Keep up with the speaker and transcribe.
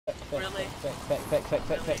Really? Fake.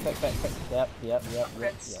 Yep.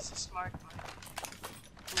 That's smart.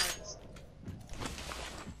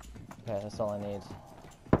 Okay, that's all I need.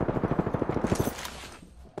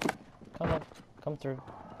 Come on, come through.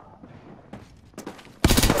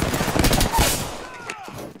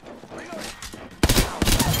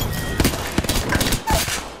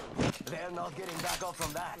 They're not getting back up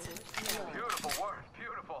from that. Beautiful work,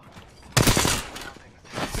 beautiful.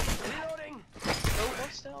 Reloading. Oh,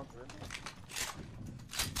 what's that?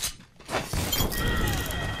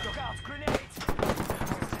 Look out, grenade.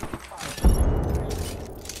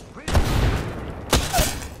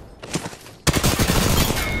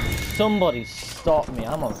 Somebody stop me,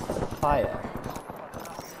 I'm on fire.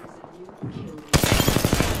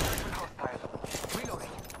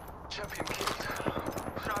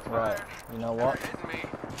 Right, you know what?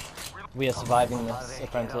 We are surviving this,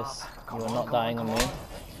 apprentice. You are not dying on me.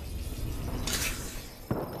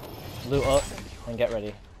 Loot up and get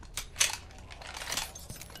ready.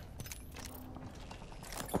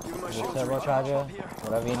 Turbocharger,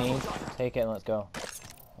 whatever you need, take it and let's go.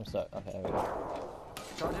 I'm stuck. Okay, there we go.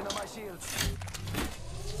 Charging on my shields.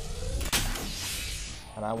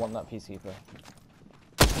 And I want that peacekeeper.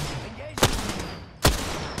 Engage.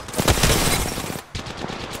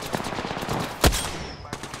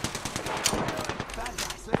 Bad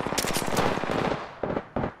guys,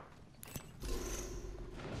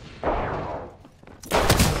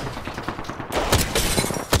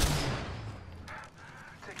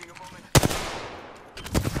 Taking a moment.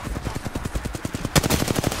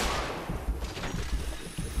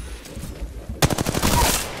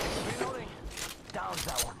 reloading. Down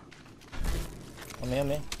that one. On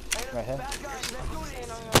me. Right here. Bad guys, let's do this.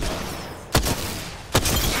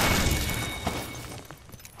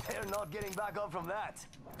 They're not getting back up from that.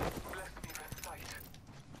 Bless me with sight.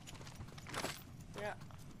 Yeah.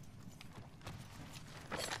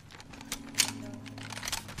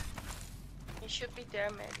 You should be there,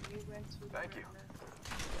 man. You went to. Thank you.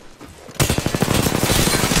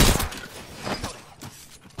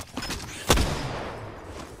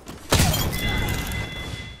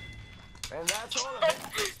 And that's all of it.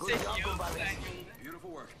 Good job, compadre. Beautiful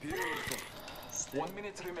work, beautiful. 1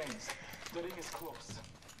 minute remains. The ring is close.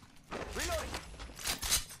 Reloading.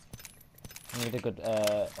 Need a good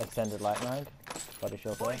extended light mag. Body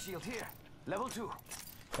shield Body there. shield here. Level 2.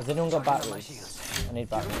 Has anyone got Charging on my batteries? shields. I need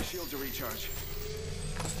Give him a batteries. shield to recharge.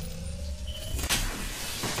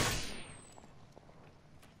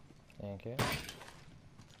 Thank you.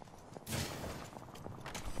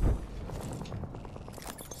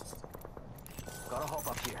 Gotta hop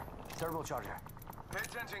up here. Turbocharger. Pay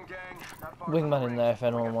attention, gang. Not far Wingman from the in there if ring.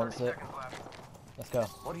 anyone We got wants 30 it. seconds left. Let's go.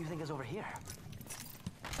 What do you think is over here?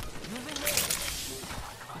 Using me.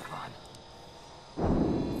 Come on.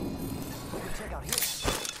 We can check out here.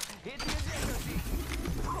 Hit the ejector seat.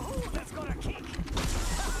 Ooh, that's got a kick.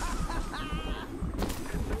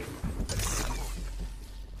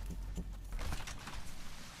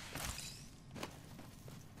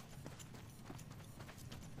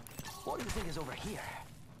 What do you think is over here?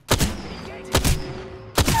 Engaging.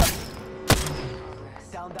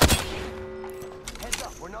 Down. Heads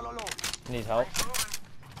up, we're not alone. Need help.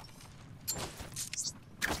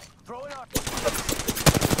 Throw it up.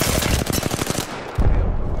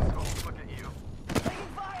 Look at you.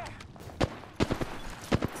 Taking fire.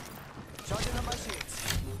 Charging up my shields.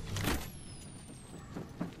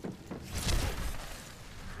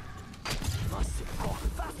 Must go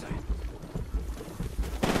faster.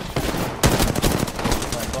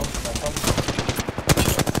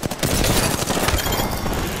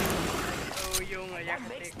 Oh, jongen, jij gaat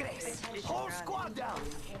Makes dik. grace. Whole squad down.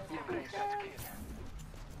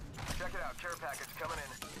 Check it out, care package coming in.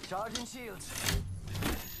 Charging shields.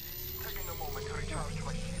 Taking a moment to recharge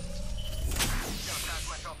my shields. Gotta patch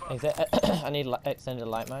myself up. Is it, I need extended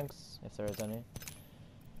light mags, if there is any.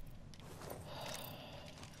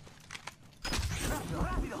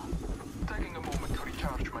 Rapido. Taking a moment to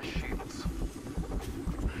recharge my shields.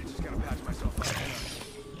 Just gotta patch myself up.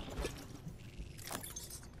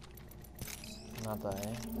 Nada,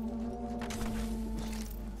 eh?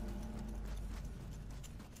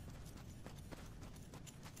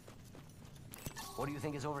 What do you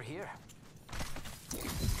think is over here?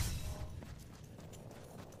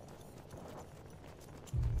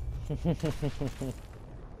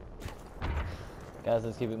 Guys,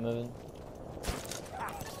 let's keep it moving.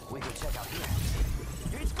 We can check out here.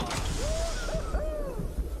 It's gone.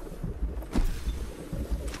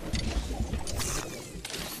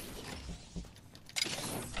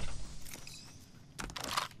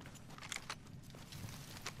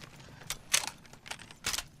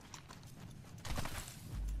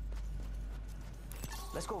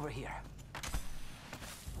 Let's go over here.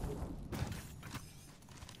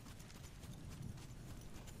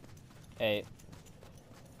 Eight.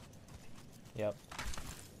 Yep.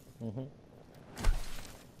 Mhm.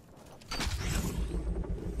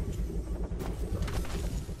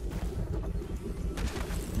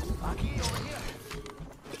 Aquí, over here.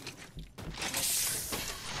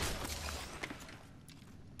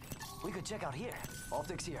 We could check out here.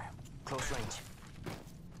 Optics here. Close range.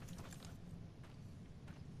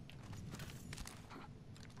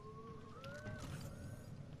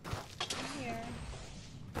 Here.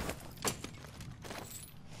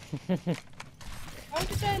 How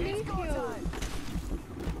did I leave you?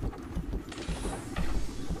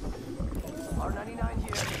 R99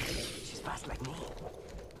 here. She's fast like me.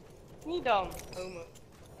 Niet dan, homo.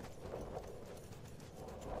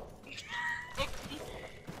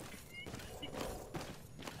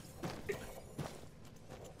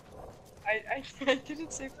 I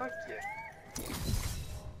didn't say fuck you.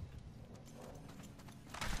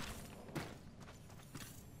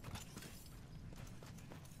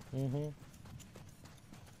 Mhm.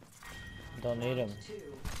 Don't need him.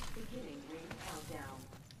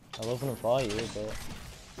 I'll open them for you, but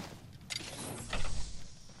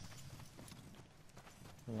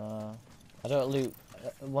nah. I don't loot.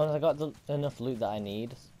 Once I got enough loot that I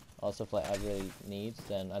need, or stuff like I really need,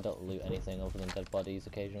 then I don't loot anything other than dead bodies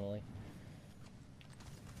occasionally.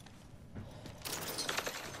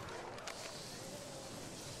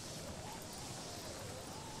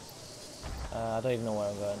 I don't even know where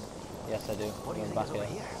I'm going. Yes, I do. What do you I'm think back is over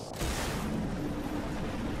here. here?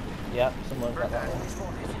 Yep, someone's got that one.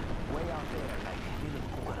 Spotted. Way out there, like little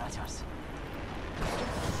cucarachas.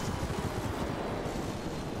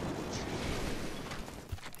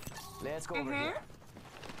 Let's go over here.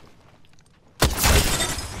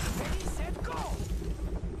 Ready, set, go!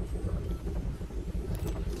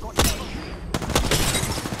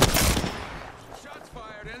 Shots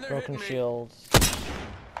fired and they're Broken hitting me. shields.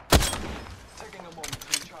 Taking a moment to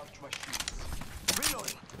recharge my shields.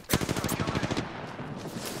 Reloading. Airstrike coming.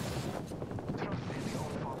 Trust in the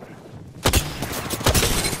old father.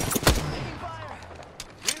 Taking fire.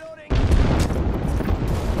 Reloading.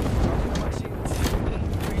 My shields.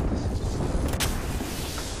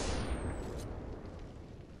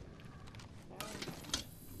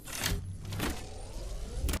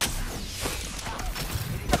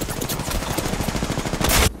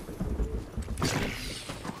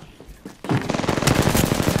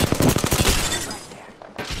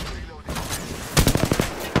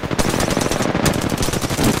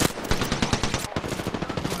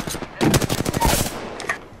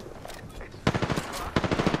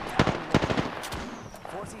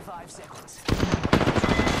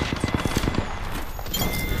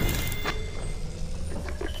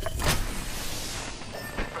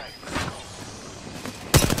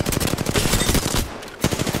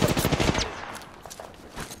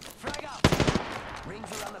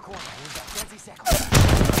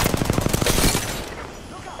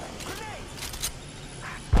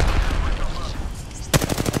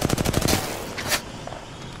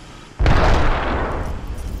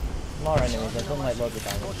 More enemies, I don't like loads of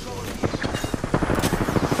damage.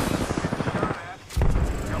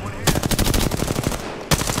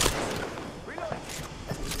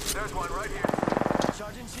 There's one right here.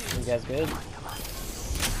 Charging You shields. guys good?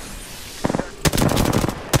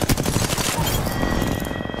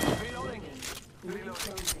 Reloading.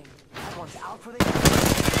 Reloading. That one's out for the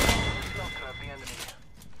Don't grab the enemy.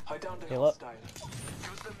 Hide down the Heal up. hostile.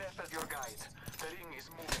 Use the map as your guide. The ring is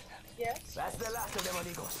moving. Yes. That's the last of them,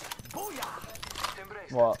 amigos. Booyah!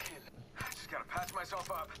 Embrace What? that kill. Just gotta patch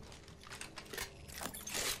myself up.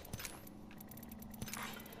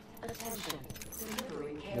 Attention.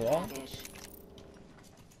 Delivering care Yeah? package.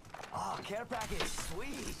 Oh, care package.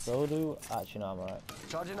 Sweet. So do. Actually, no, I'm alright.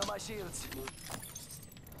 Charging on my shields.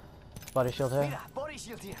 Body shield here. Mira, body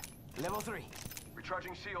shield here. Level 3.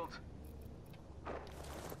 Recharging shield.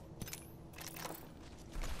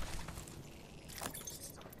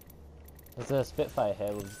 There's a Spitfire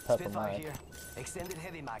here with purple Spitfire mag. here. Extended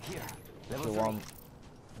heavy mag here. Level The 3. one.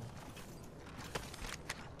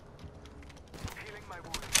 Healing my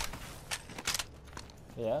wound.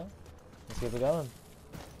 Yeah? Let's keep it going.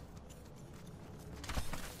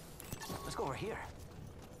 Let's go over here.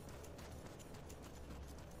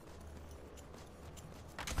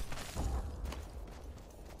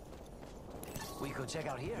 We could check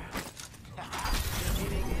out here.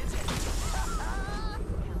 Hitting it.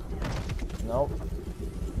 Nope.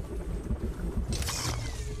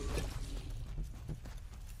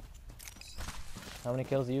 How many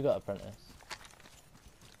kills have you got, Apprentice?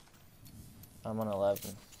 I'm on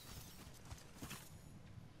 11.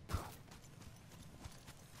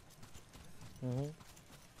 Mhm.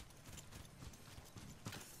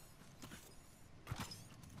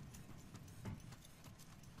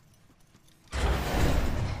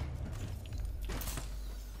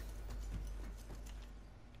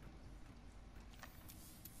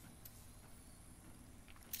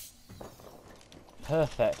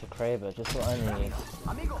 Perfect, a Kraber, just what I need.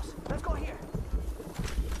 Amigos, let's go here.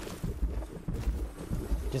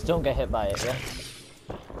 Just don't get hit by it, yeah?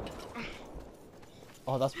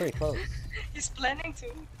 Oh, that's pretty close. He's planning to.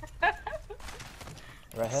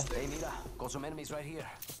 Right here. Hey, mira, got some enemies right here.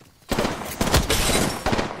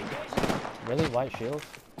 Really? White shield?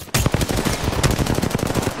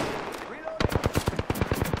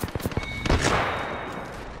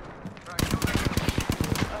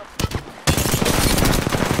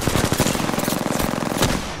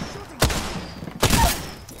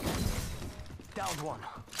 Downed one.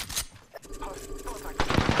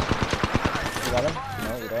 You got him?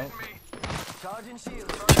 No, you don't. Charging shield.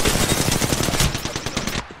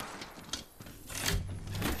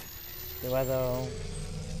 Do I though?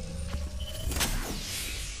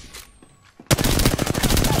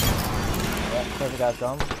 Yeah, perfect guy's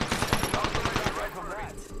gone. Right from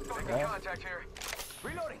that. Making contact here.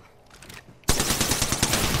 Reloading.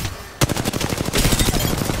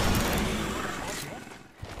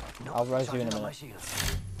 No, I'll rise you in a charging on my minute. shield.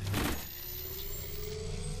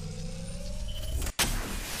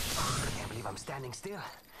 Can't believe I'm standing still.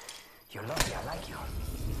 You're lucky I like you.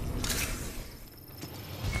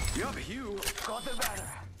 Yup, you. Got the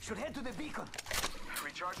banner. Should head to the beacon.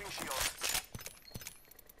 Recharging shield.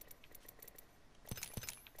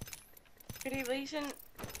 Kun je wezen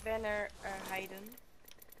banner hiden?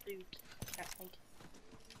 Dude. Ja, thank you.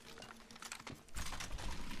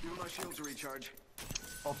 Give my shield to recharge.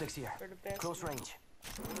 Optics here. For the best. Close range.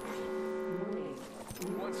 Warning.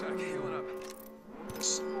 1 sec, healing up.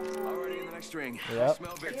 Already in the next ring. Yep. I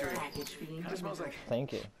smell Care victory. package being Kinda smells like.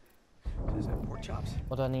 Thank you. Does it have pork chops?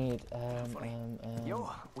 What do I need?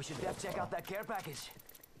 Yo, we should def check out that care package.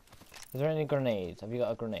 Is there any grenades? Have you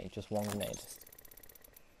got a grenade? Just one grenade.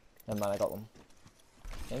 Never mind, I got one.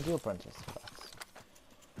 Thank you, apprentice. Class.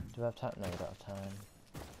 Do I have time? No, we don't have time.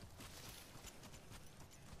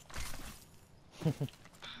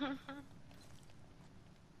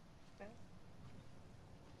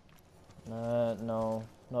 No.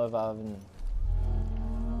 Not if I haven't.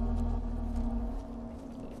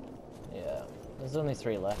 Yeah. There's only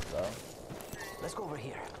 3 left though. Let's go over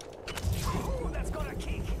here. Ooh, that's got a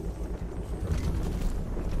kick.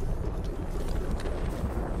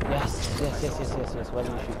 Yes. Where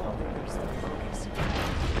did you shoot from?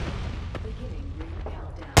 beginning ring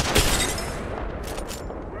countdown.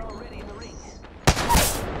 We're already in the ring.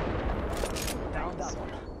 Down that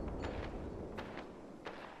one.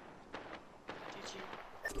 GG.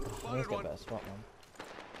 I need to get a better spot, man.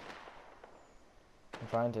 I'm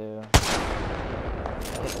trying to. I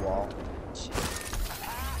hit the wall.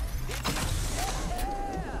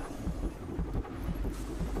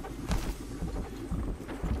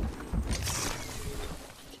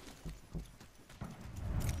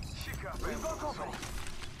 We've got company.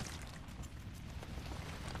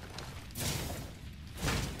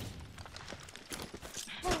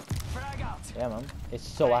 Frag out. Yeah, man. It's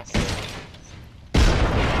so accurate. Out.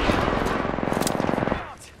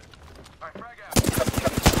 Alright, frag out.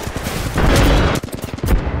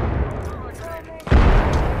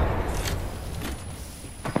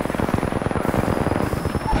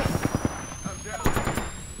 I'm down.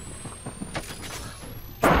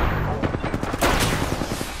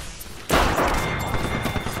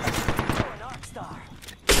 Oh, an arc star.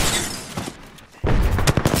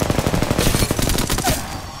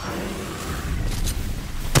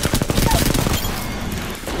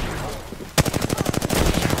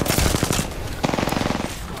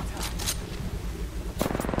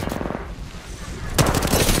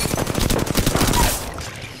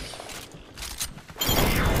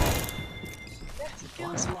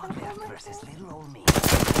 One left versus little old me.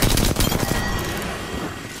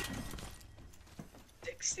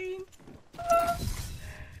 16.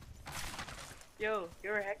 Yo,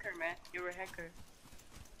 you're a hacker, man. You're a hacker.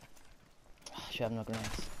 I should have no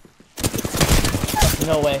grenades.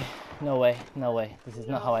 No way. No way. No way. This is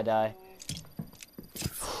not how I die.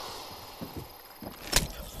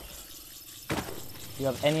 Do you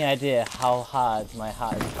have any idea how hard my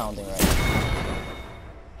heart is pounding right now?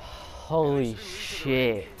 Holy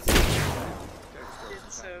shit. It's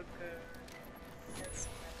so good. It's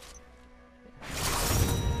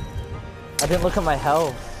I didn't look at my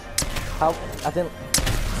health. How? I didn't.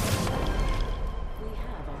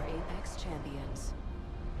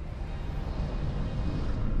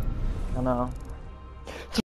 I know.